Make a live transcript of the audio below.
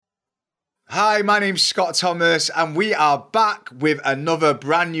Hi, my name's Scott Thomas, and we are back with another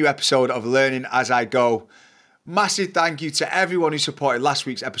brand new episode of Learning As I Go. Massive thank you to everyone who supported last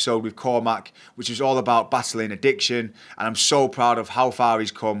week's episode with Cormac, which was all about battling addiction, and I'm so proud of how far he's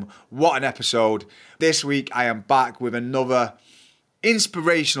come. What an episode. This week I am back with another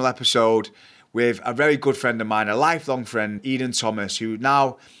inspirational episode with a very good friend of mine, a lifelong friend, Eden Thomas, who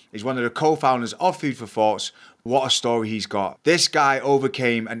now is one of the co-founders of Food for Thoughts. What a story he's got. This guy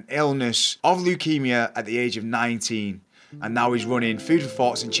overcame an illness of leukemia at the age of 19, and now he's running Food for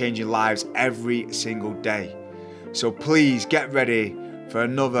Thoughts and changing lives every single day. So please get ready for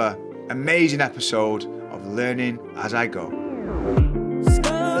another amazing episode of Learning As I Go.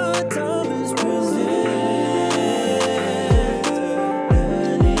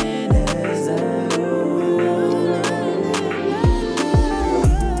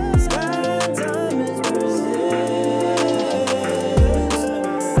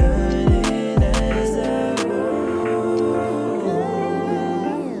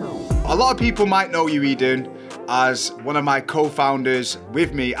 A lot of people might know you, Eden, as one of my co-founders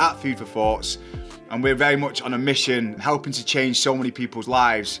with me at Food for Thoughts, and we're very much on a mission helping to change so many people's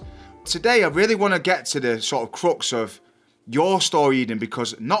lives. Today I really want to get to the sort of crux of your story, Eden,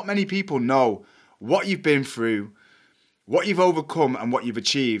 because not many people know what you've been through, what you've overcome and what you've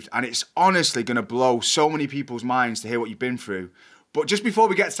achieved, and it's honestly going to blow so many people's minds to hear what you've been through. But just before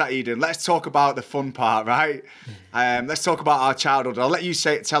we get to that, Eden, let's talk about the fun part, right? Let's talk about our childhood. I'll let you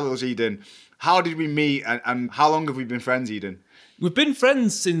tell us, Eden, how did we meet and how long have we been friends, Eden? We've been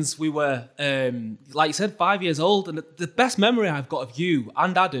friends since we were, like you said, 5 years old. And the best memory I've got of you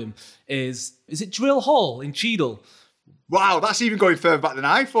and Adam is it Drill Hall in Cheadle? Wow, that's even going further back than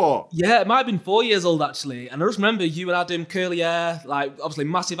I thought. Yeah, it might have been 4 years old, actually. And I just remember you and Adam, curly hair, like obviously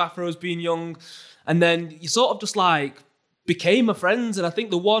massive afros, being young. And then you sort of just like became my friends. And I think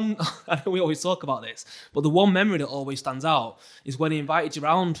the one, I know we always talk about this, but the one memory that always stands out is when he invited you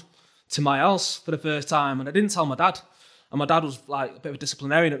around to my house for the first time. And I didn't tell my dad. And my dad was like a bit of a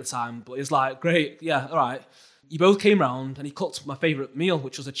disciplinarian at the time, but he's like, great, yeah, all right. You both came round and he cooked my favourite meal,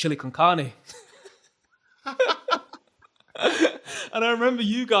 which was a chili con carne. And I remember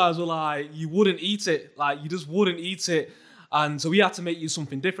you guys were like, you wouldn't eat it. Like, you just wouldn't eat it. And so we had to make you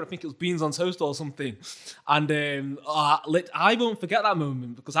something different. I think it was beans on toast or something. And I won't forget that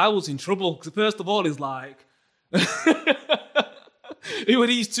moment because I was in trouble. Because first of all, it's like, who are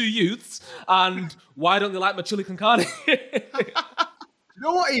these two youths? And why don't they like my chili con carne? You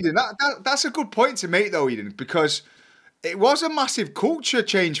know what, Eden? That's a good point to make, though, Eden, because it was a massive culture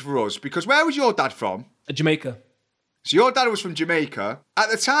change for us. Because where was your dad from? Jamaica. So your dad was from Jamaica. At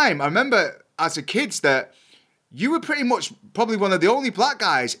the time, I remember as a kid that you were pretty much probably one of the only black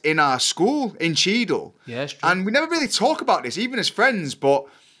guys in our school in Cheadle. Yeah, it's true. And we never really talk about this, even as friends, but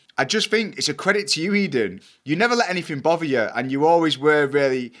I just think it's a credit to you, Eden. You never let anything bother you, and you always were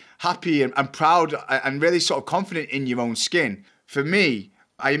really happy and proud and really sort of confident in your own skin. For me,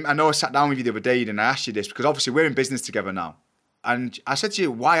 I know I sat down with you the other day, Eden, and I asked you this, because obviously we're in business together now. And I said to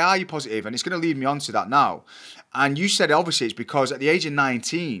you, why are you positive? And it's going to lead me on to that now. And you said, obviously, it's because at the age of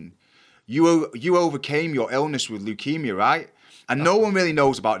 19, you overcame your illness with leukemia, right? And no one really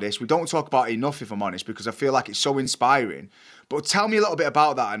knows about this. We don't talk about it enough, if I'm honest, because I feel like it's so inspiring. But tell me a little bit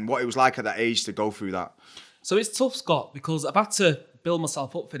about that and what it was like at that age to go through that. So it's tough, Scott, because I've had to build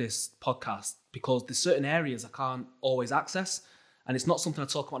myself up for this podcast because there's certain areas I can't always access. And it's not something I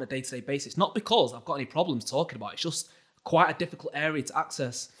talk about on a day-to-day basis. Not because I've got any problems talking about it. It's just quite a difficult area to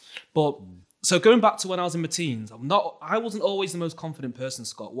access. But so going back to when I was in my teens, I wasn't always the most confident person,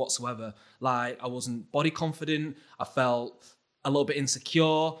 Scott, whatsoever. Like, I wasn't body confident. I felt a little bit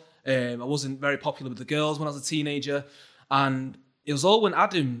insecure. I wasn't very popular with the girls when I was a teenager. And it was all when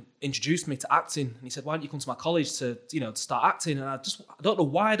Adam introduced me to acting. And he said, why don't you come to my college to start acting? And I don't know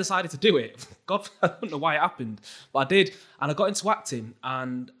why I decided to do it. God, I don't know why it happened, but I did. And I got into acting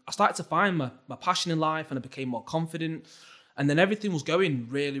and I started to find my passion in life and I became more confident. And then everything was going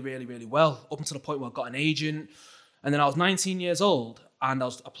really, really, really well up until the point where I got an agent. And then I was 19 years old and I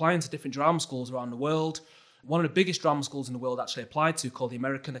was applying to different drama schools around the world. One of the biggest drama schools in the world actually applied to, called the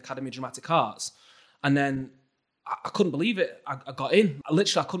American Academy of Dramatic Arts. And then I couldn't believe it. I got in.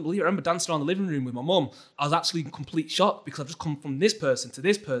 I couldn't believe it. I remember dancing around the living room with my mum. I was actually in complete shock because I've just come from this person to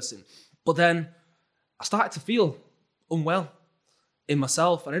this person. But then I started to feel unwell in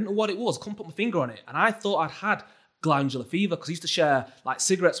myself. And I didn't know what it was. I couldn't put my finger on it. And I thought I'd had glandular fever because I used to share like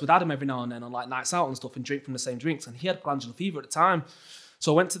cigarettes with Adam every now and then on like nights out and stuff and drink from the same drinks. And he had glandular fever at the time.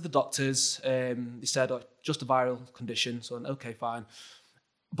 So I went to the doctors. They said, oh, just a viral condition. So I went, okay, fine.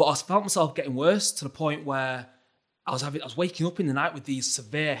 But I felt myself getting worse to the point where I was waking up in the night with these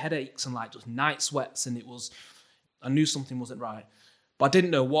severe headaches and like just night sweats, and I knew something wasn't right, but I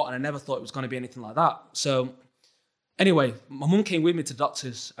didn't know what, and I never thought it was going to be anything like that. So anyway, my mum came with me to the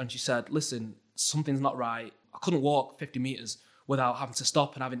doctors, and she said, listen, something's not right. I couldn't walk 50 meters without having to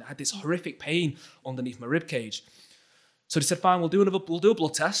stop and had this horrific pain underneath my rib cage. So they said, fine, we'll do a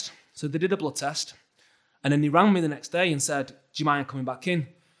blood test. So they did a blood test, and then he rang me the next day and said, do you mind coming back in?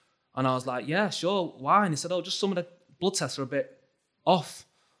 And I was like, yeah, sure, why? And he said, oh, just some of the blood tests are a bit off.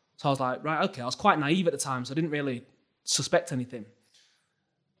 So I was like, right, okay. I was quite naive at the time, so I didn't really suspect anything.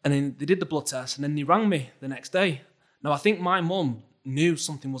 And then they did the blood test, and then he rang me the next day. Now, I think my mum knew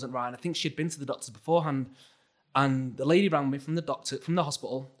something wasn't right. I think she'd been to the doctors beforehand. And the lady rang me from the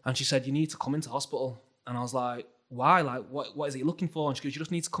hospital, and she said, you need to come into hospital. And I was like, why? Like, what is it you're looking for? And she goes, you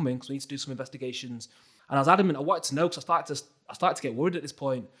just need to come in because we need to do some investigations. And I was adamant, I wanted to know because I started to get worried at this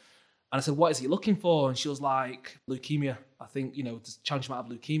point. And I said, what is he looking for? And she was like, leukemia. I think, there's a chance you might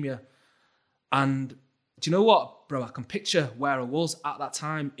have leukemia. And do you know what, bro? I can picture where I was at that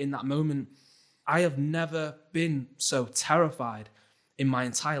time in that moment. I have never been so terrified in my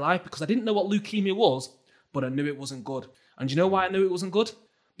entire life because I didn't know what leukemia was, but I knew it wasn't good. And do you know why I knew it wasn't good?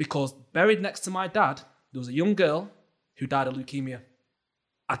 Because buried next to my dad, there was a young girl who died of leukemia.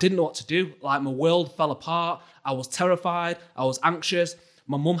 I didn't know what to do. Like, my world fell apart. I was terrified. I was anxious.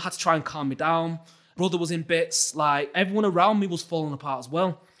 My mum had to try and calm me down. Brother was in bits. Like, everyone around me was falling apart as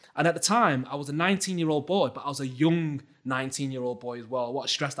well. And at the time, I was a 19-year-old boy, but I was a young 19-year-old boy as well. What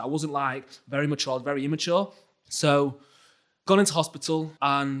stressed that I wasn't like very mature, very immature. So, gone into hospital,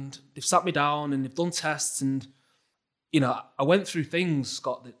 and they've sat me down and they've done tests, and I went through things,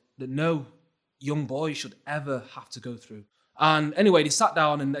 Scott, that no young boy should ever have to go through. And anyway, they sat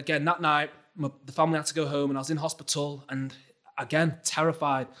down, and again that night, the family had to go home, and I was in hospital, and again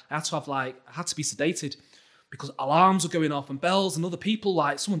terrified. I had to be sedated because alarms were going off and bells, and other people,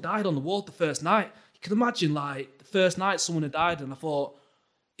 like, someone died on the ward the first night. You can imagine, like, the first night someone had died, and I thought,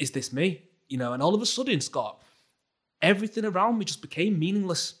 is this me? And all of a sudden, Scott, everything around me just became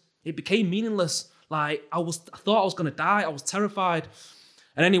meaningless. It became meaningless. Like, I thought I was going to die. I was terrified.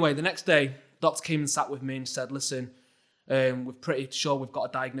 And anyway, the next day, the doctor came and sat with me and said, listen, we're pretty sure we've got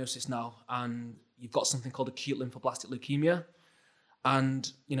a diagnosis now, and you've got something called acute lymphoblastic leukemia. And,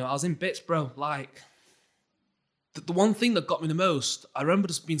 I was in bits, bro. Like, the one thing that got me the most, I remember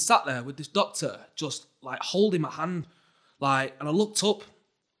just being sat there with this doctor, just, like, holding my hand. Like, and I looked up,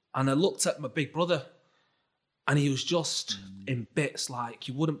 and I looked at my big brother, and he was just in bits, like,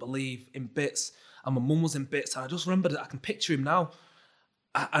 you wouldn't believe, in bits. And my mum was in bits, and I just remember that I can picture him now.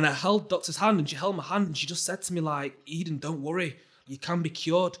 And I held doctor's hand, and she held my hand, and she just said to me, like, Eden, don't worry. You can be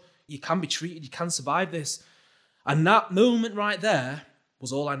cured. You can be treated. You can survive this. And that moment right there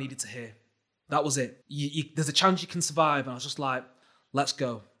was all I needed to hear. That was it. There's a chance you can survive. And I was just like, let's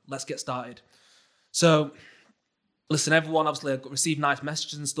go. Let's get started. So, listen, everyone obviously received nice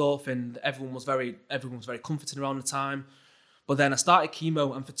messages and stuff, and everyone was very comforting around the time. But then I started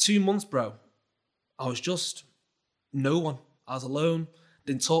chemo, and for 2 months, bro, I was just no one. I was alone.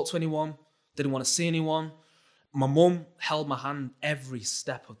 Didn't talk to anyone, didn't want to see anyone. My mum held my hand every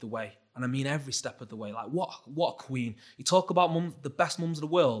step of the way. And I mean every step of the way. Like, what a queen. You talk about mums, the best mums in the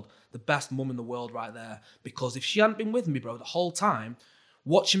world, the best mum in the world right there. Because if she hadn't been with me, bro, the whole time,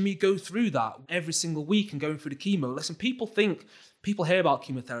 watching me go through that every single week and going through the chemo. Listen, people hear about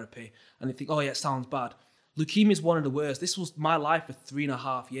chemotherapy and they think, oh yeah, it sounds bad. Leukemia is one of the worst. This was my life for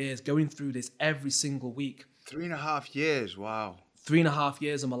 3.5 years, going through this every single week. 3.5 years, wow. 3.5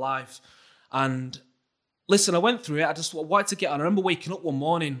 years of my life. And listen, I went through it. I just wanted to get on. I remember waking up one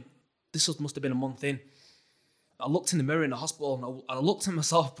morning. Must have been a month in. I looked in the mirror in the hospital, and I looked at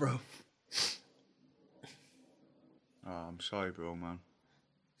myself, bro. Oh, I'm sorry, bro, man.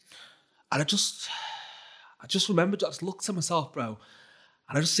 And I just remembered, I just looked at myself, bro.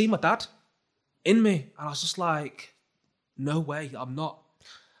 And I just see my dad in me. And I was just like, no way. I'm not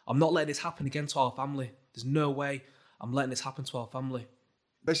letting this happen again to our family. There's no way I'm letting this happen to our family.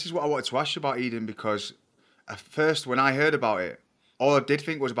 This is what I wanted to ask you about, Eden, because at first when I heard about it, all I did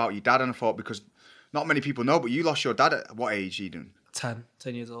think was about your dad, and I thought, because not many people know, but you lost your dad at what age, Eden? 10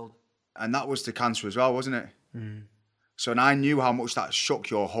 years old. And that was to cancer as well, wasn't it? Mm. So, and I knew how much that shook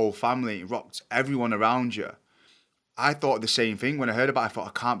your whole family. It rocked everyone around you. I thought the same thing when I heard about it. I thought,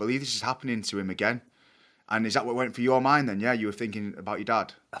 I can't believe this is happening to him again. And is that what went through your mind then? Yeah, you were thinking about your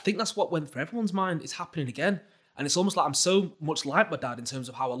dad? I think that's what went through everyone's mind. It's happening again. And it's almost like I'm so much like my dad in terms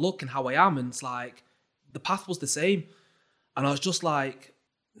of how I look and how I am. And it's like, the path was the same. And I was just like,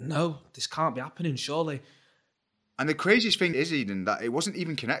 no, this can't be happening, surely. And the craziest thing is, Eden, that it wasn't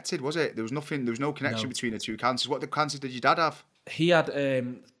even connected, was it? There was no connection No. between the two cancers. What cancers did your dad have? He had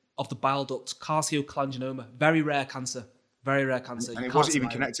of the bile duct carcinocholanginoma, very rare cancer, very rare cancer. And You it can't wasn't even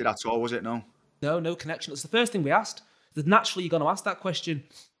survive it. connected at all, was it? No. No connection. It's the first thing we asked. That naturally, you're going to ask that question.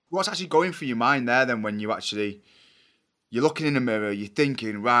 What's actually going through your mind there then when you're looking in the mirror, you're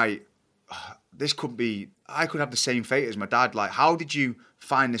thinking, right, this could be, I could have the same fate as my dad. Like, how did you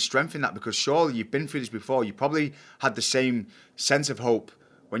find the strength in that? Because surely you've been through this before. You probably had the same sense of hope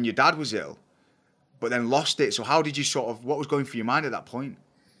when your dad was ill, but then lost it. So how did you what was going through your mind at that point?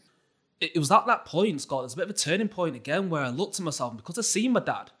 It was at that point, Scott, there's a bit of a turning point again where I looked at myself, and because I seen my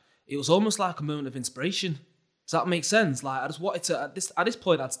dad, it was almost like a moment of inspiration. Does that make sense? Like, I just wanted to, at this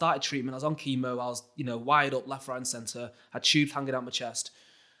point, I'd started treatment, I was on chemo, I was, wired up left, right, and centre, had tubes hanging out my chest.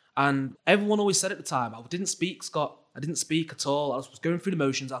 And everyone always said at the time, I didn't speak, Scott. I didn't speak at all. I was going through the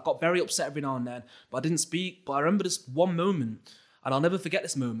motions. I got very upset every now and then, but I didn't speak. But I remember this one moment, and I'll never forget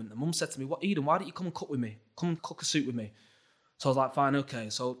this moment. And Mum said to me, "What, Eden, why don't you come and cook with me? Come and cook a soup with me." So I was like, fine, okay.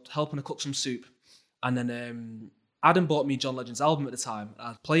 So helping her cook some soup. And then Adam bought me John Legend's album at the time. I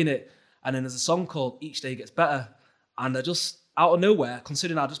was playing it, and then there's a song called Each Day Gets Better. And I just, out of nowhere,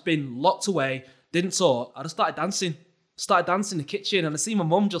 considering I'd just been locked away, didn't talk, I just started dancing. Started dancing in the kitchen, and I see my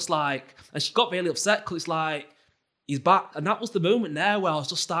mum just like, and she got really upset because it's like, he's back. And that was the moment there where I was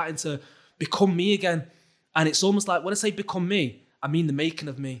just starting to become me again. And it's almost like, when I say become me, I mean the making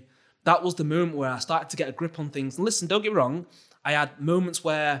of me. That was the moment where I started to get a grip on things. And listen, don't get me wrong, I had moments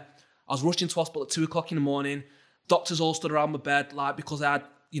where I was rushed into hospital at 2 o'clock in the morning. Doctors all stood around my bed, like, because I had,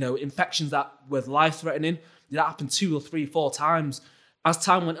 infections that were life-threatening. That happened 2 or 3, 4 times. As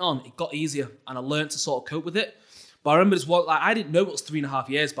time went on, it got easier, and I learned to sort of cope with it. But I remember this one, like, I didn't know it was 3.5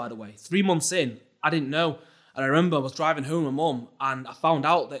 years, by the way. 3 months in, I didn't know. And I remember I was driving home with my mum, and I found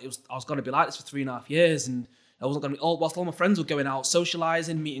out that I was going to be like this for 3.5 years, and I wasn't going to be, whilst all my friends were going out,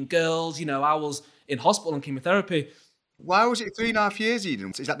 socialising, meeting girls, I was in hospital and chemotherapy. Why was it 3.5 years,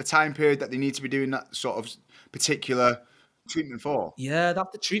 Eden? Is that the time period that they need to be doing that sort of particular treatment for? Yeah,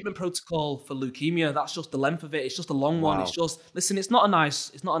 that's the treatment protocol for leukemia. That's just the length of it. It's just a long one. Wow. It's just, listen, it's not a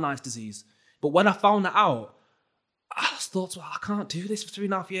nice disease. But when I found that out, I just thought, well, I can't do this for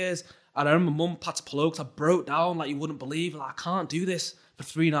 3.5 years. And I remember mum had to pull over because I broke down like you wouldn't believe. Like, I can't do this for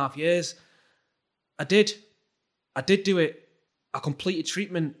 3.5 years. I did do it. I completed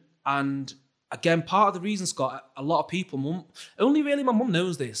treatment. And again, part of the reason, Scott, a lot of people, only really my mum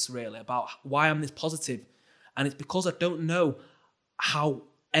knows this really about why I'm this positive. And it's because I don't know how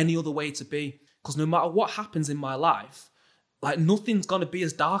any other way to be. Because no matter what happens in my life, like, nothing's going to be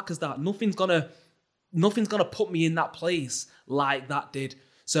as dark as that. Nothing's going to put me in that place like that did.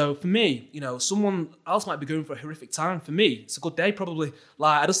 So for me, someone else might be going for a horrific time. For me, it's a good day probably.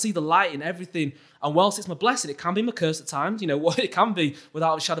 Like, I just see the light in everything. And whilst it's my blessing, it can be my curse at times, what it can be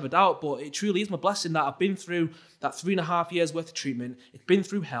without a shadow of a doubt. But it truly is my blessing that I've been through that 3.5 years worth of treatment. It's been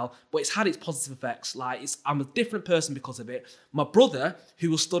through hell, but it's had its positive effects. Like, I'm a different person because of it. My brother,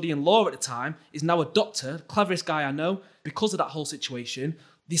 who was studying law at the time, is now a doctor, the cleverest guy I know, because of that whole situation.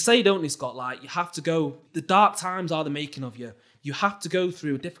 They say, don't they, Scott, like, you have to go, the dark times are the making of you. You have to go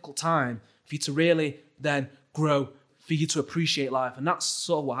through a difficult time for you to really then grow, for you to appreciate life. And that's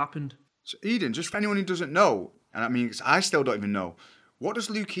sort of what happened. So Eden, just for anyone who doesn't know, and I mean, I still don't even know, what does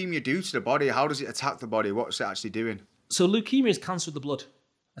leukemia do to the body? How does it attack the body? What's it actually doing? So leukemia is cancer of the blood,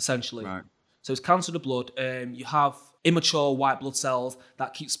 essentially. Right. So it's cancer of the blood. You have immature white blood cells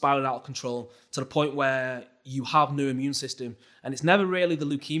that keep spiraling out of control to the point where you have no immune system. And it's never really the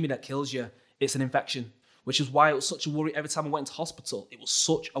leukemia that kills you. It's an infection, which is why it was such a worry. Every time I went to hospital, it was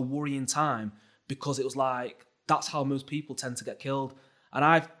such a worrying time because it was like, that's how most people tend to get killed. And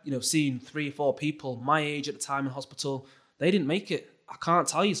I've, seen 3 or 4 people my age at the time in hospital. They didn't make it. I can't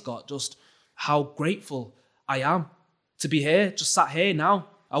tell you, Scott, just how grateful I am to be here, just sat here now.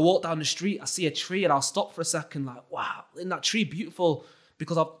 I walk down the street, I see a tree, and I'll stop for a second, like, wow, isn't that tree beautiful?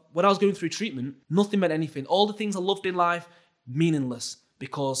 Because when I was going through treatment, nothing meant anything. All the things I loved in life, meaningless,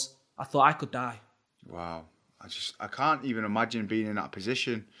 because I thought I could die. Wow. I can't even imagine being in that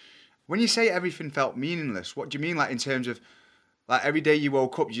position. When you say everything felt meaningless, what do you mean? Like, in terms of, like, every day you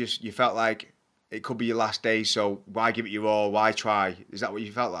woke up, you felt like it could be your last day, so why give it your all? Why try? Is that what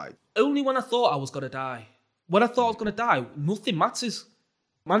you felt like? Only when I thought I was going to die. When I thought I was going to die, nothing matters.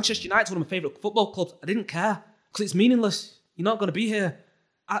 Manchester United's one of my favourite football clubs. I didn't care because it's meaningless. You're not going to be here.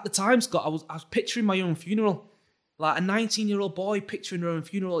 At the time, Scott, I was picturing my own funeral. Like a 19-year-old boy picturing her own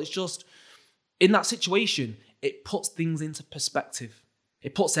funeral. It's just, in that situation, it puts things into perspective.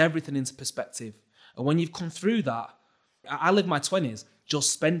 It puts everything into perspective. And when you've come through that, I lived my 20s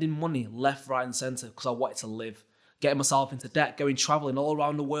just spending money left, right and centre because I wanted to live. getting myself into debt, going traveling all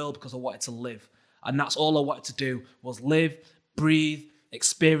around the world because I wanted to live. And that's all I wanted to do was live, breathe,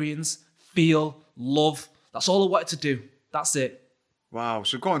 experience, feel, love. That's all I wanted to do. That's it. Wow.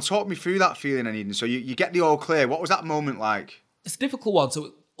 So go on, talk me through that feeling, Eden. So you get the all clear. What was that moment like? It's a difficult one.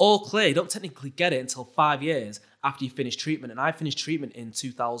 So all clear, you don't technically get it until 5 years after you finish treatment. And I finished treatment in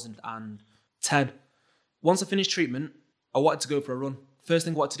 2010. Once I finished treatment, I wanted to go for a run. First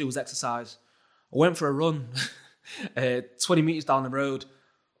thing I wanted to do was exercise. I went for a run 20 meters down the road.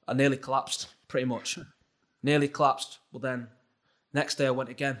 I nearly collapsed, pretty much. Nearly collapsed. But then next day I went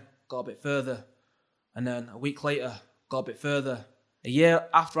again, got a bit further. And then a week later, got a bit further. A year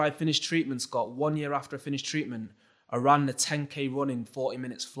after I finished treatment, Scott, 1 year after I finished treatment, I ran the 10K run in 40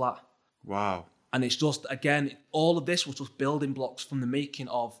 minutes flat. Wow. And it's just, again, all of this was just building blocks from the making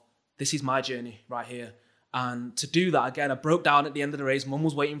of, this is my journey right here. And to do that, again, I broke down at the end of the race. Mum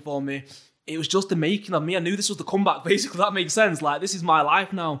was waiting for me. It was just the making of me. I knew this was the comeback, basically. That makes sense. Like, this is my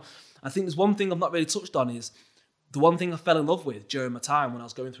life now. I think there's one thing I've not really touched on is the one thing I fell in love with during my time when I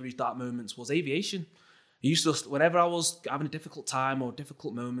was going through these dark moments was aviation. I used to just, whenever I was having a difficult time or a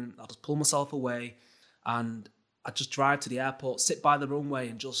difficult moment, I'd just pull myself away and I'd just drive to the airport, sit by the runway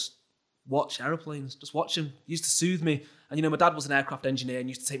and just watch aeroplanes, just watch them. It used to soothe me. And, you know, my dad was an aircraft engineer and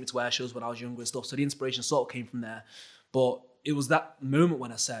used to take me to air shows when I was younger and stuff. So the inspiration sort of came from there. But it was that moment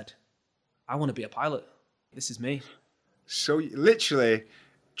when I said, I want to be a pilot. This is me. So literally,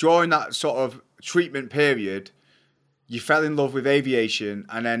 during that sort of treatment period, you fell in love with aviation.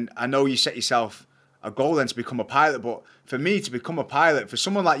 And then I know you set yourself a goal then to become a pilot. But for me to become a pilot, for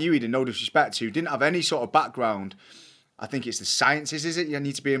someone like you, Eden, no disrespect, who didn't have any sort of background, I think it's the sciences, is it, you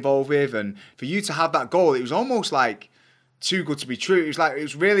need to be involved with? And for you to have that goal, it was almost like too good to be true. It was like, it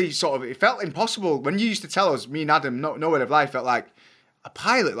was really sort of, it felt impossible. When you used to tell us, me and Adam, no word of life, felt like a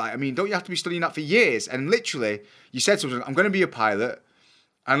pilot. Like, I mean, don't you have to be studying that for years? And literally, you said to us, I'm going to be a pilot.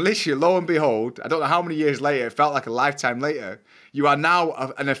 And literally, lo and behold, I don't know how many years later, it felt like a lifetime later, you are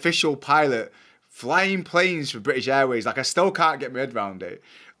now an official pilot flying planes for British Airways. Like, I still can't get my head around it.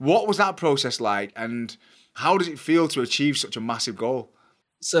 What was that process like? And how does it feel to achieve such a massive goal?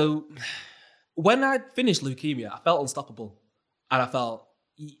 So when I finished leukemia, I felt unstoppable. And I felt,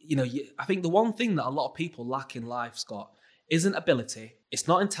 I think the one thing that a lot of people lack in life, Scott, isn't ability. It's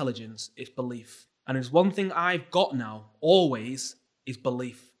not intelligence, it's belief. And there's one thing I've got now, always, is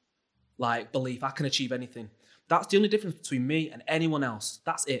belief. Like, belief, I can achieve anything. That's the only difference between me and anyone else.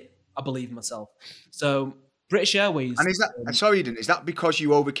 That's it. I believe in myself. So British Airways. And is that, sorry, Eden, is that because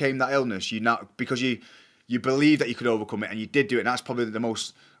you overcame that illness? Because you believe that you could overcome it and you did do it, and that's probably the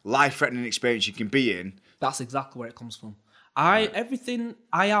most life-threatening experience you can be in? That's exactly where it comes from. Everything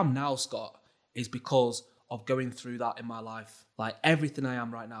I am now, Scott, is because of going through that in my life. Like, everything I am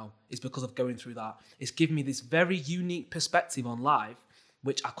right now is because of going through that. It's given me this very unique perspective on life,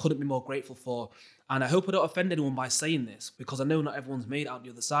 which I couldn't be more grateful for. And I hope I don't offend anyone by saying this, because I know not everyone's made it out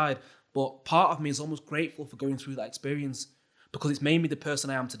the other side. But part of me is almost grateful for going through that experience, because it's made me the person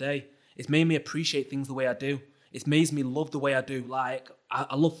I am today. It's made me appreciate things the way I do. It's made me love the way I do. Like,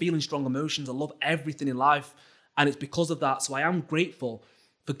 I love feeling strong emotions. I love everything in life. And it's because of that. So I am grateful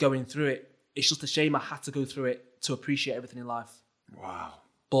for going through it. It's just a shame I had to go through it to appreciate everything in life. Wow.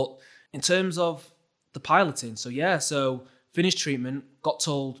 But in terms of the piloting, so finished treatment, got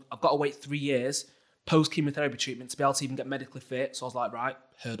told I've got to wait 3 years post-chemotherapy treatment to be able to even get medically fit. So I was like, right,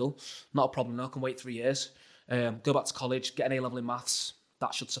 hurdle, not a problem, no, I can wait 3 years. Go back to college, get an A-level in maths.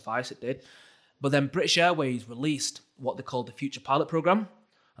 That should suffice, it did. But then British Airways released what they called the Future Pilot Programme.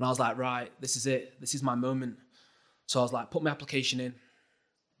 And I was like, right, this is it. This is my moment. So I was like, put my application in,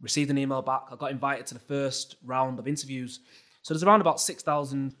 received an email back. I got invited to the first round of interviews. So there's around about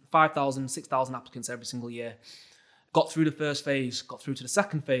 6,000, 5,000, 6,000 applicants every single year. Got through the first phase, got through to the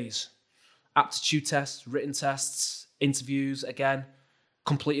second phase. Aptitude tests, written tests, interviews again.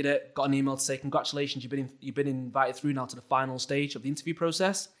 Completed it, got an email to say, congratulations, you've been invited through now to the final stage of the interview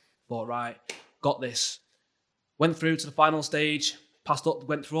process. Thought, right, got this. Went through to the final stage, passed up,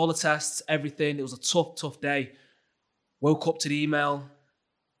 went through all the tests, everything. It was a tough day. Woke up to the email.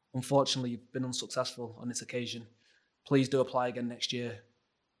 Unfortunately, you've been unsuccessful on this occasion. Please do apply again next year.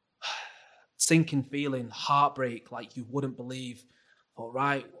 Sinking feeling, heartbreak, like you wouldn't believe. All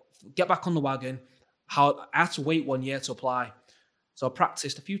right, get back on the wagon. I had to wait 1 year to apply. So I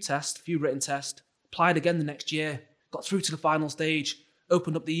practiced a few tests, a few written tests, applied again the next year, got through to the final stage,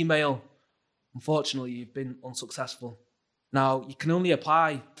 opened up the email. Unfortunately, you've been unsuccessful. Now, you can only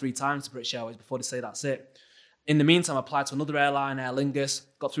apply 3 times to British Airways before they say that's it. In the meantime, I applied to another airline, Aer Lingus,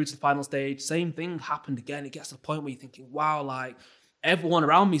 got through to the final stage. Same thing happened again. It gets to the point where you're thinking, wow, like, everyone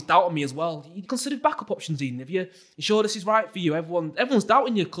around me is doubting me as well. You considered backup options, Eden. If you sure this is right for you, everyone's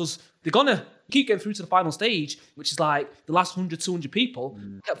doubting you because they're gonna keep getting through to the final stage, which is like the last 100, 200 people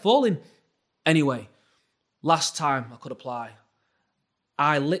kept falling. Anyway, last time I could apply,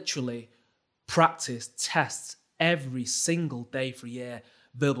 I literally practiced tests every single day for a year.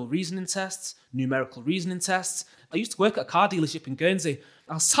 Verbal reasoning tests, numerical reasoning tests. I used to work at a car dealership in Guernsey.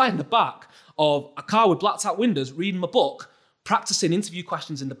 I was sat in the back of a car with blacked out windows reading my book, practicing interview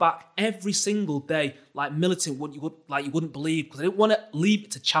questions in the back every single day, like militant, you wouldn't believe, because I didn't want to leave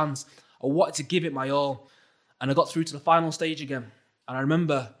it to chance. I wanted to give it my all. And I got through to the final stage again. And I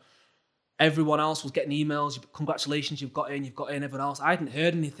remember everyone else was getting emails, congratulations, you've got in, everyone else. I hadn't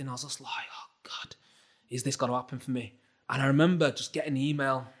heard anything. I was just like, oh God, is this going to happen for me? And I remember just getting the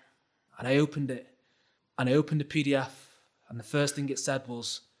email, and I opened it, and I opened the PDF, and the first thing it said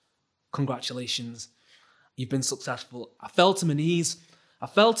was, congratulations, you've been successful. I fell to my knees.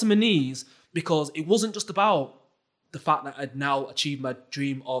 Because it wasn't just about the fact that I'd now achieved my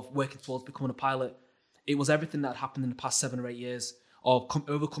dream of working towards becoming a pilot. It was everything that had happened in the past 7 or 8 years of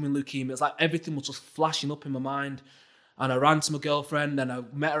overcoming leukemia. It's like everything was just flashing up in my mind. And I ran to my girlfriend and I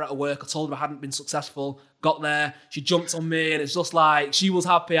met her at work. I told her I hadn't been successful. Got there, she jumped on me, and it's just like she was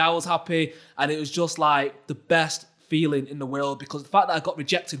happy, I was happy. And it was just like the best feeling in the world, because the fact that I got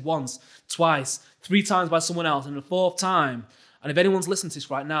rejected once, twice, 3 times by someone else, and the 4th time. And if anyone's listening to this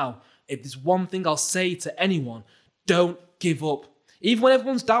right now, if there's one thing I'll say to anyone, don't give up. Even when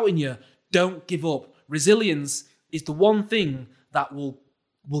everyone's doubting you, don't give up. Resilience is the one thing that will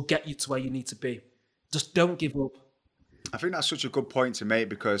get you to where you need to be. Just don't give up. I think that's such a good point to make,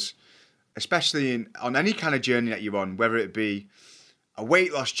 because especially on any kind of journey that you're on, whether it be a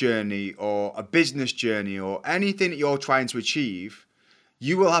weight loss journey or a business journey or anything that you're trying to achieve,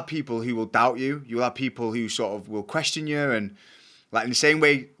 you will have people who will doubt you. You will have people who sort of will question you. And like in the same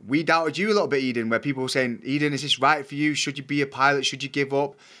way we doubted you a little bit, Eden, where people were saying, Eden, is this right for you? Should you be a pilot? Should you give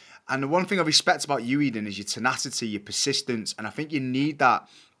up? And the one thing I respect about you, Eden, is your tenacity, your persistence. And I think you need that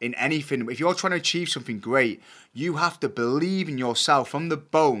in anything. If you're trying to achieve something great, you have to believe in yourself from the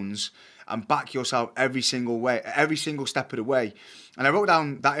bones and back yourself every single step of the way. And I wrote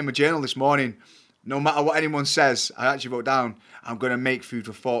down that in my journal this morning. No matter what anyone says, I actually wrote down, I'm going to make Food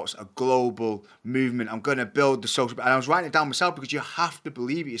for Thoughts a global movement. I'm going to build the social... And I was writing it down myself, because you have to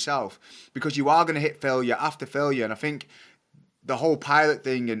believe it yourself, because you are going to hit failure after failure. And I think the whole pilot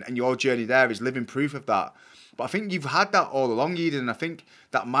thing and your journey there is living proof of that. But I think you've had that all along, Eden, and I think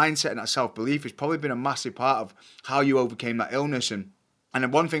that mindset and that self-belief has probably been a massive part of how you overcame that illness. And the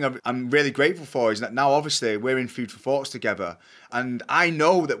one thing I'm really grateful for is that now, obviously, we're in Food for Thoughts together, and I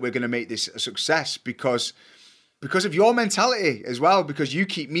know that we're going to make this a success because of your mentality as well, because you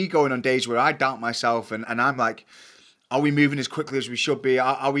keep me going on days where I doubt myself, and I'm like, are we moving as quickly as we should be?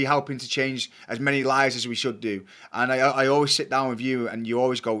 Are we helping to change as many lives as we should do? And I always sit down with you, and you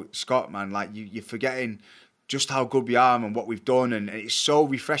always go, Scott, man, like you're forgetting just how good we are and what we've done. And it's so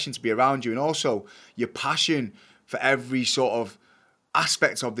refreshing to be around you. And also your passion for every sort of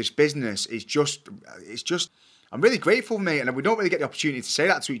aspect of this business is just, I'm really grateful, mate. And we don't really get the opportunity to say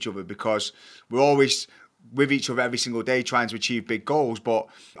that to each other, because we're always with each other every single day trying to achieve big goals. But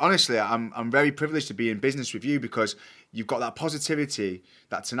honestly, I'm very privileged to be in business with you, because you've got that positivity,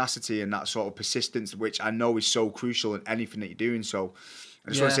 that tenacity, and that sort of persistence, which I know is so crucial in anything that you're doing. So I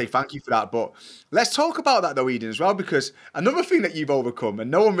just want to say thank you for that. But let's talk about that though, Eden, as well, because another thing that you've overcome,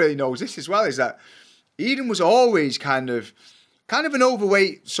 and no one really knows this as well, is that Eden was always kind of an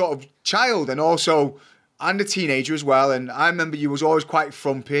overweight sort of child, and a teenager as well. And I remember you was always quite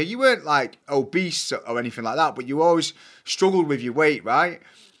frumpy. You weren't like obese or anything like that, but you always struggled with your weight, right?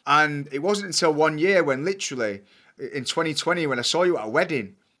 And it wasn't until one year when literally in 2020, when I saw you at a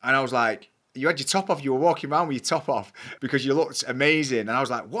wedding, and I was like, you had your top off, you were walking around with your top off because you looked amazing. And I was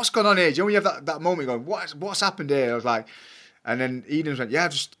like, what's going on here? Do you know when you have that moment going, what's happened here? I was like, and then Eden went, yeah,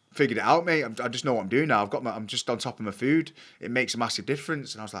 I've just figured it out, mate. I just know what I'm doing now. I'm just on top of my food. It makes a massive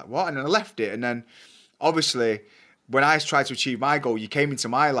difference. And I was like, what? And then I left it. And then obviously when I tried to achieve my goal, you came into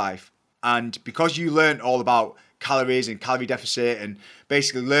my life. And because you learned all about calories and calorie deficit and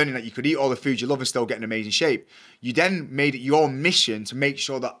basically learning that you could eat all the foods you love and still get in amazing shape, you then made it your mission to make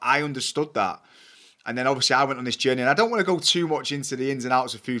sure that I understood that. And then obviously I went on this journey, and I don't want to go too much into the ins and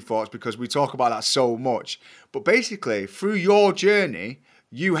outs of Food Thoughts because we talk about that so much. But basically through your journey,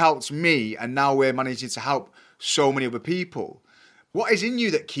 you helped me, and now we're managing to help so many other people. What is in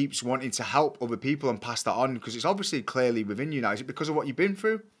you that keeps wanting to help other people and pass that on? Because it's obviously clearly within you now. Is it because of what you've been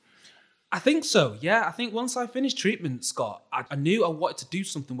through? I think so, yeah. I think once I finished treatment, Scott, I knew I wanted to do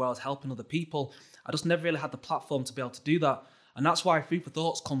something where I was helping other people. I just never really had the platform to be able to do that. And that's why Food for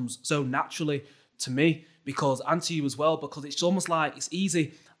Thoughts comes so naturally to me, and to you as well, because it's almost like it's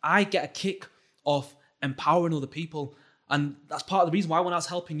easy. I get a kick off empowering other people. And that's part of the reason why when I was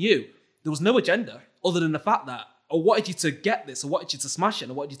helping you, there was no agenda other than the fact that I wanted you to get this, I wanted you to smash it,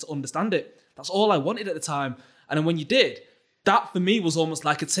 and I wanted you to understand it. That's all I wanted at the time. And then when you did, that for me was almost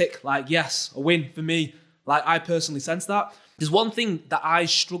like a tick, like, yes, a win for me. Like, I personally sense that. There's one thing that I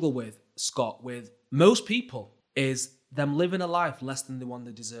struggle with, Scott, with most people, is them living a life less than the one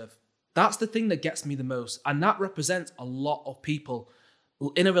they deserve. That's the thing that gets me the most. And that represents a lot of people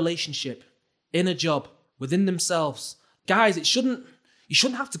in a relationship, in a job, within themselves. Guys, you shouldn't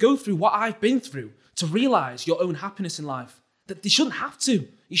have to go through what I've been through to realize your own happiness in life. That you shouldn't have to.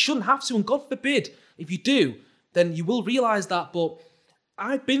 You shouldn't have to. And God forbid, if you do, then you will realize that. But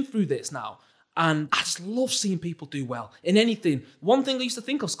I've been through this now. And I just love seeing people do well in anything. One thing I used to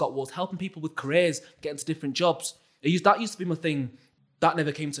think of, Scott, was helping people with careers, getting to different jobs. That used to be my thing. That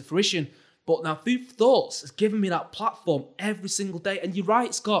never came to fruition. But now Food for Thoughts has given me that platform every single day. And you're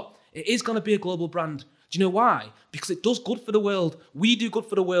right, Scott, it is going to be a global brand. Do you know why? Because it does good for the world. We do good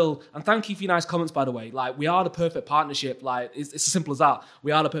for the world. And thank you for your nice comments, by the way. Like, we are the perfect partnership. Like, it's as simple as that.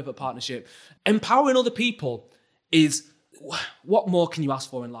 We are the perfect partnership. Empowering other people is, what more can you ask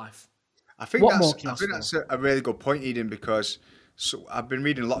for in life? I think that's a really good point, Eden, because I've been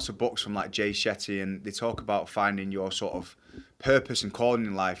reading lots of books from like Jay Shetty, and they talk about finding your sort of purpose and calling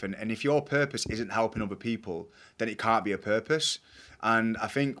in life. And if your purpose isn't helping other people, then it can't be a purpose. And I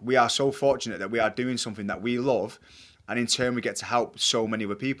think we are so fortunate that we are doing something that we love, and in turn we get to help so many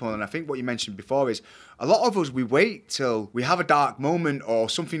other people. And I think what you mentioned before is a lot of us, we wait till we have a dark moment or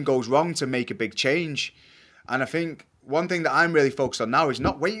something goes wrong to make a big change. And I think one thing that I'm really focused on now is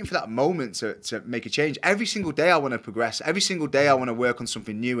not waiting for that moment to make a change. Every single day I want to progress. Every single day I want to work on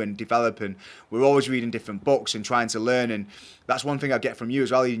something new and develop. And we're always reading different books and trying to learn. And that's one thing I get from you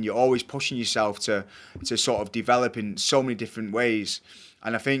as well, Ian. You're always pushing yourself to sort of develop in so many different ways.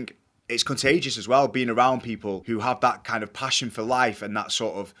 And I think it's contagious as well, being around people who have that kind of passion for life and that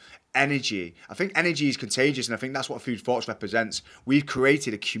sort of energy. I think energy is contagious, and I think that's what Food for Thoughts represents. We've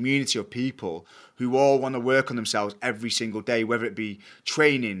created a community of people who all want to work on themselves every single day, whether it be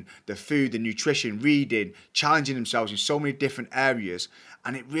training, the food, the nutrition, reading, challenging themselves in so many different areas.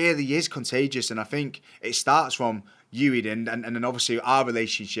 And it really is contagious. And I think it starts from you, Eden, and then obviously our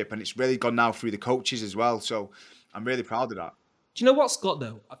relationship, and it's really gone now through the coaches as well. So I'm really proud of that. Do you know what, Scott,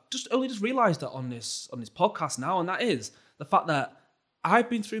 though? I've only just realised that on this podcast now, and that is the fact that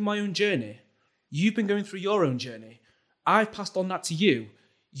I've been through my own journey. You've been going through your own journey. I've passed on that to you.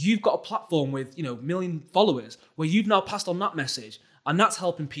 You've got a platform with, million followers where you've now passed on that message, and that's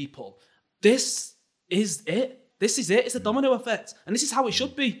helping people. This is it. This is it. It's a domino effect. And this is how it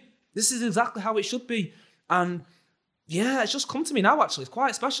should be. This is exactly how it should be. And yeah, it's just come to me now, actually. It's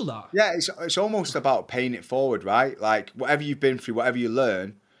quite special, that. Yeah, it's almost about paying it forward, right? Like, whatever you've been through, whatever you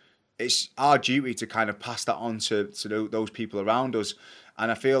learn, it's our duty to kind of pass that on to those people around us.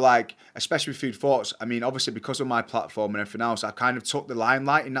 And I feel like, especially with Food Thoughts, I mean, obviously because of my platform and everything else, I kind of took the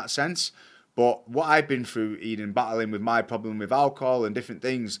limelight in that sense. But what I've been through, Eden, battling with my problem with alcohol and different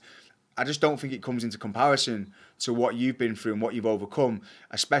things, I just don't think it comes into comparison to what you've been through and what you've overcome,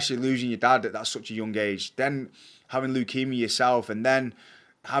 especially losing your dad at such a young age, then having leukemia yourself, and then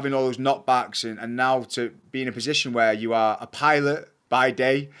having all those knockbacks, and now to be in a position where you are a pilot by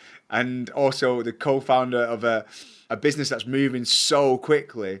day and also the co-founder of a business that's moving so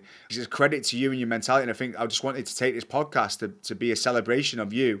quickly. It's a credit to you and your mentality. And I think I just wanted to take this podcast to be a celebration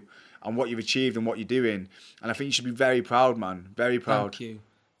of you and what you've achieved and what you're doing. And I think you should be very proud, man. Very proud.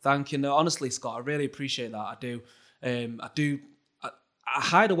 Thank you. No, honestly, Scott, I really appreciate that. I do. I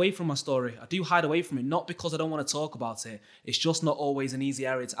hide away from my story. I do hide away from it, not because I don't want to talk about it. It's just not always an easy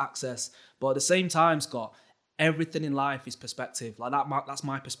area to access. But at the same time, Scott, everything in life is perspective. Like that's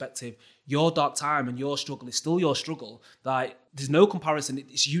my perspective. Your dark time and your struggle is still your struggle. Like, there's no comparison.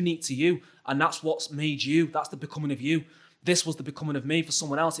 It's unique to you. And that's what's made you. That's the becoming of you. This was the becoming of me. For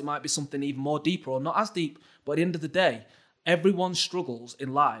someone else, it might be something even more deeper or not as deep. But at the end of the day, everyone's struggles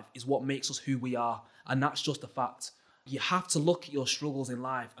in life is what makes us who we are. And that's just a fact. You have to look at your struggles in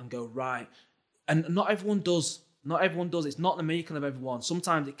life and go, right. And not everyone does. Not everyone does. It's not the making of everyone.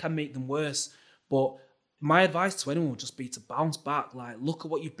 Sometimes it can make them worse. But my advice to anyone would just be to bounce back. Like, look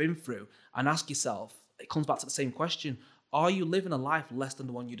at what you've been through and ask yourself, it comes back to the same question. Are you living a life less than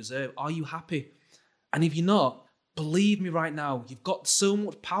the one you deserve? Are you happy? And if you're not, believe me right now, you've got so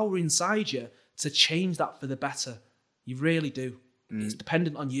much power inside you to change that for the better. You really do. It's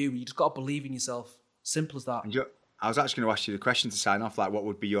dependent on you. You just got to believe in yourself. Simple as that. I was actually going to ask you the question to sign off, like, what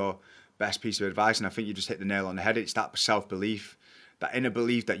would be your best piece of advice. And I think you just hit the nail on the head. It's that self-belief, that inner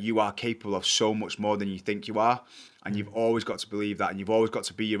belief that you are capable of so much more than you think you are. And you've always got to believe that. And you've always got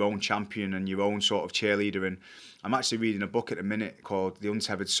to be your own champion and your own sort of cheerleader. And I'm actually reading a book at the minute called The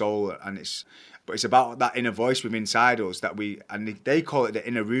Untethered Soul. And it's about that inner voice within inside us and they call it the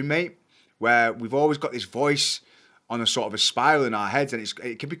inner roommate, where we've always got this voice on a sort of a spiral in our heads. And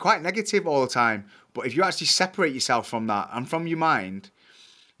it can be quite negative all the time. But if you actually separate yourself from that and from your mind,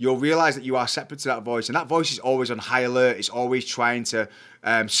 you'll realize that you are separate to that voice. And that voice is always on high alert. It's always trying to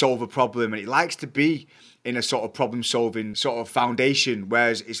solve a problem. And it likes to be in a sort of problem-solving sort of foundation,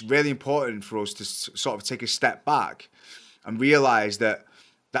 whereas it's really important for us to sort of take a step back and realize that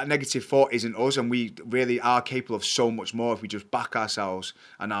that negative thought isn't us, and we really are capable of so much more if we just back ourselves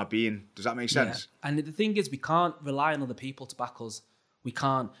and our being. Does that make sense? Yeah. And the thing is, we can't rely on other people to back us. We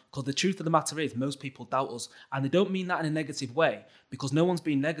can't, because the truth of the matter is most people doubt us, and they don't mean that in a negative way, because no one's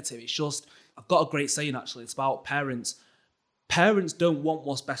being negative. It's just, I've got a great saying actually, it's about parents. Parents don't want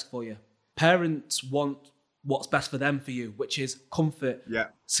what's best for you. Parents want what's best for them for you, which is comfort,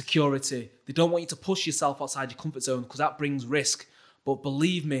 security. They don't want you to push yourself outside your comfort zone because that brings risk. But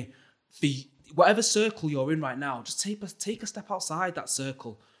believe me, for whatever circle you're in right now, just take a step outside that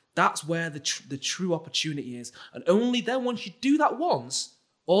circle. That's where the true opportunity is. And only then, once you do that once,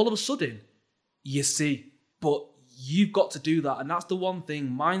 all of a sudden, you see. But you've got to do that. And that's the one thing,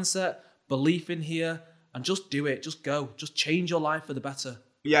 mindset, belief in here, and just do it. Just go. Just change your life for the better.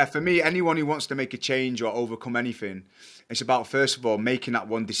 Yeah, for me, anyone who wants to make a change or overcome anything, it's about, first of all, making that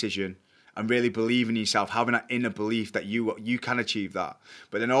one decision and really believing in yourself, having that inner belief that you can achieve that.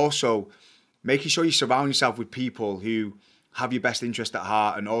 But then also making sure you surround yourself with people who have your best interest at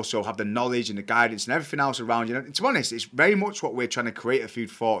heart and also have the knowledge and the guidance and everything else around you. And to be honest, it's very much what we're trying to create at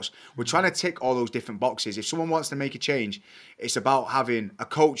Food for Thoughts. We're trying to tick all those different boxes. If someone wants to make a change, it's about having a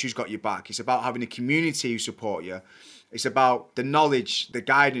coach who's got your back. It's about having a community who support you. It's about the knowledge, the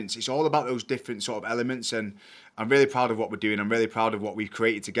guidance. It's all about those different sort of elements. And I'm really proud of what we're doing. I'm really proud of what we've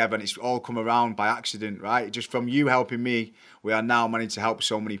created together. And it's all come around by accident, right? Just from you helping me, we are now managing to help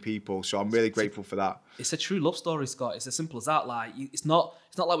so many people. So I'm really grateful for that. It's a true love story, Scott. It's as simple as that. Like, it's not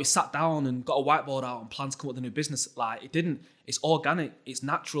like we sat down and got a whiteboard out and planned to come up with a new business. Like, it didn't. It's organic. It's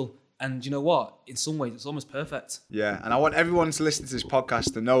natural. And you know what? In some ways, it's almost perfect. Yeah. And I want everyone to listen to this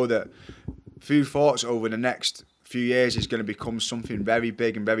podcast to know that Food for Thoughts over the next few years is going to become something very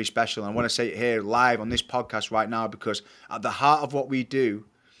big and very special. And I want to say it here live on this podcast right now, because at the heart of what we do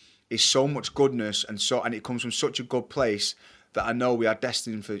is so much goodness, and it comes from such a good place that I know we are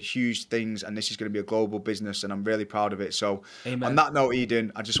destined for huge things, and this is going to be a global business, and I'm really proud of it. So Amen. On that note,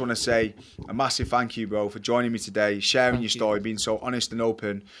 Eden, I just want to say a massive thank you, bro, for joining me today, sharing your story, being so honest and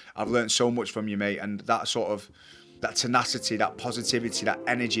open. I've learned so much from you, mate, and that tenacity, that positivity, that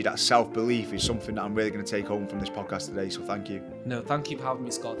energy, that self-belief is something that I'm really going to take home from this podcast today. So thank you. No, thank you for having me,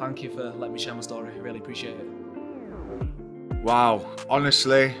 Scott. Thank you for letting me share my story. I really appreciate it. Wow.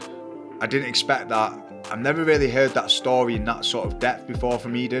 Honestly, I didn't expect that. I've never really heard that story in that sort of depth before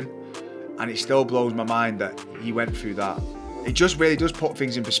from Eden. And it still blows my mind that he went through that. It just really does put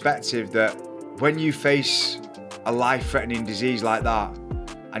things in perspective that when you face a life-threatening disease like that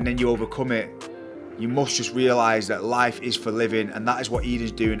and then you overcome it, you must just realise that life is for living, and that is what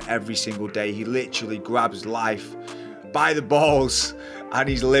Eden's doing every single day. He literally grabs life by the balls and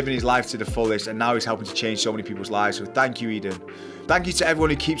he's living his life to the fullest, and now he's helping to change so many people's lives. So thank you, Eden. Thank you to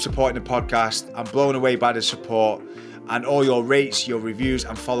everyone who keeps supporting the podcast. I'm blown away by the support, and all your rates, your reviews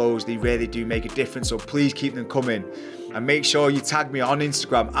and follows, they really do make a difference. So please keep them coming, and make sure you tag me on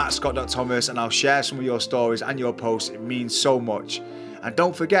Instagram at scott.thomas, and I'll share some of your stories and your posts. It means so much. And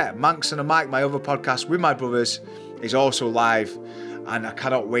don't forget, Manx and a Mike, my other podcast with my brothers, is also live. And I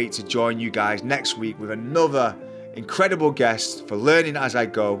cannot wait to join you guys next week with another incredible guest for Learning As I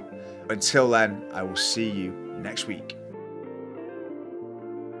Go. Until then, I will see you next week.